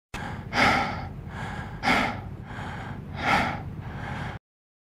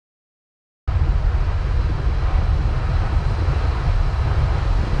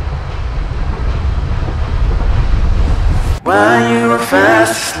while you were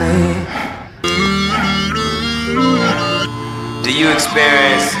fast asleep. Do you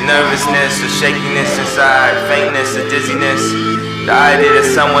experience nervousness or shakiness inside, faintness or dizziness? The idea that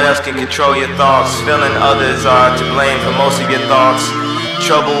someone else can control your thoughts, feeling others are to blame for most of your thoughts,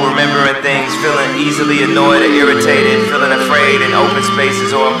 trouble remembering things, feeling easily annoyed or irritated, feeling afraid in open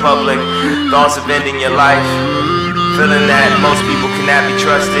spaces or in public, thoughts of ending your life, feeling that most people cannot be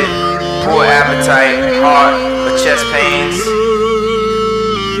trusted, poor appetite, heart or chest pains.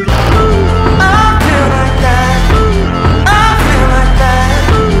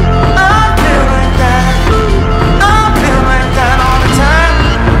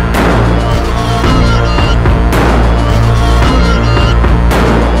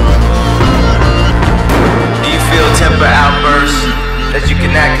 Temper outbursts that you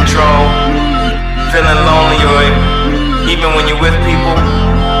cannot control, feeling lonely or even when you're with people,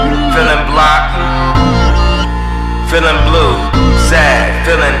 feeling blocked, feeling blue, sad,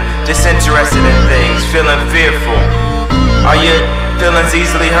 feeling disinterested in things, feeling fearful. Are your feelings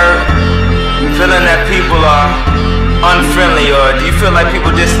easily hurt? Feeling that people are unfriendly, or do you feel like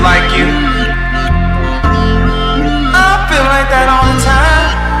people dislike you?